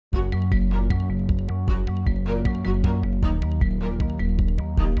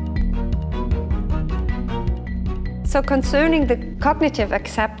So concerning the cognitive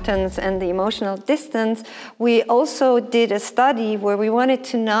acceptance and the emotional distance, we also did a study where we wanted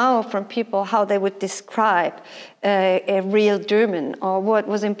to know from people how they would describe a real German, or what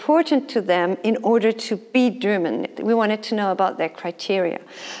was important to them in order to be German. We wanted to know about their criteria.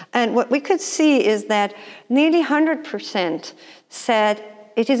 And what we could see is that nearly 100% said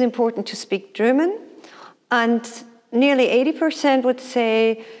it is important to speak German, and nearly 80% would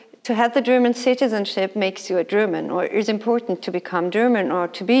say to have the German citizenship makes you a German, or is important to become German or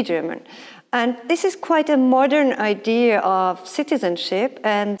to be German. And this is quite a modern idea of citizenship,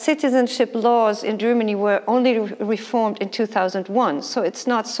 and citizenship laws in Germany were only reformed in 2001, so it's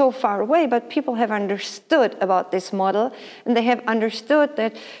not so far away, but people have understood about this model, and they have understood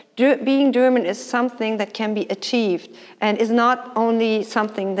that being German is something that can be achieved and is not only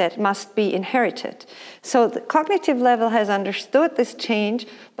something that must be inherited. So the cognitive level has understood this change,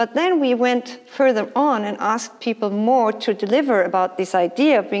 but then we went further on and asked people more to deliver about this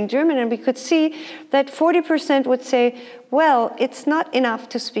idea of being German, and we could see that 40% would say, well, it's not enough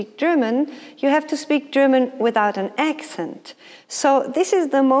to speak German, you have to speak German without an accent. So this is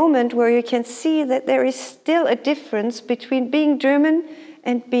the moment where you can see that there is still a difference between being German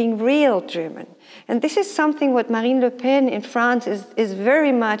and being real German. And this is something what Marine Le Pen in France is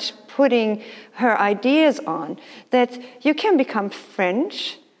very much putting her ideas on, that you can become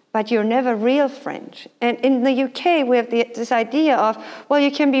French, but you're never real French. And in the UK, we have this idea of, well,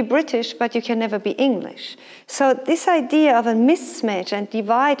 you can be British, but you can never be English. So this idea of a mismatch and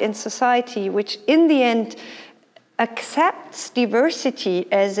divide in society, which in the end accepts diversity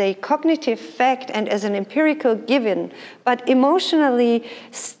as a cognitive fact and as an empirical given, but emotionally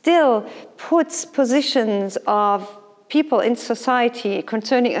still puts positions of people in society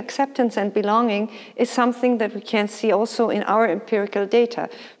concerning acceptance and belonging, is something that we can see also in our empirical data.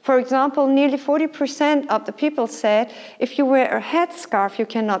 For example, nearly 40% of the people said, if you wear a headscarf, you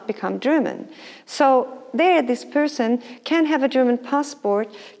cannot become German. So there, this person can have a German passport,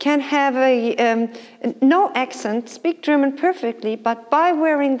 can have no accent, speak German perfectly, but by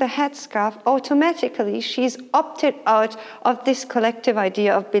wearing the headscarf, automatically she's opted out of this collective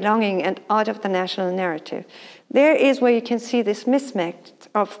idea of belonging and out of the national narrative. There is where you can see this mismatch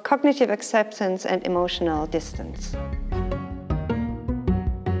of cognitive acceptance and emotional distance.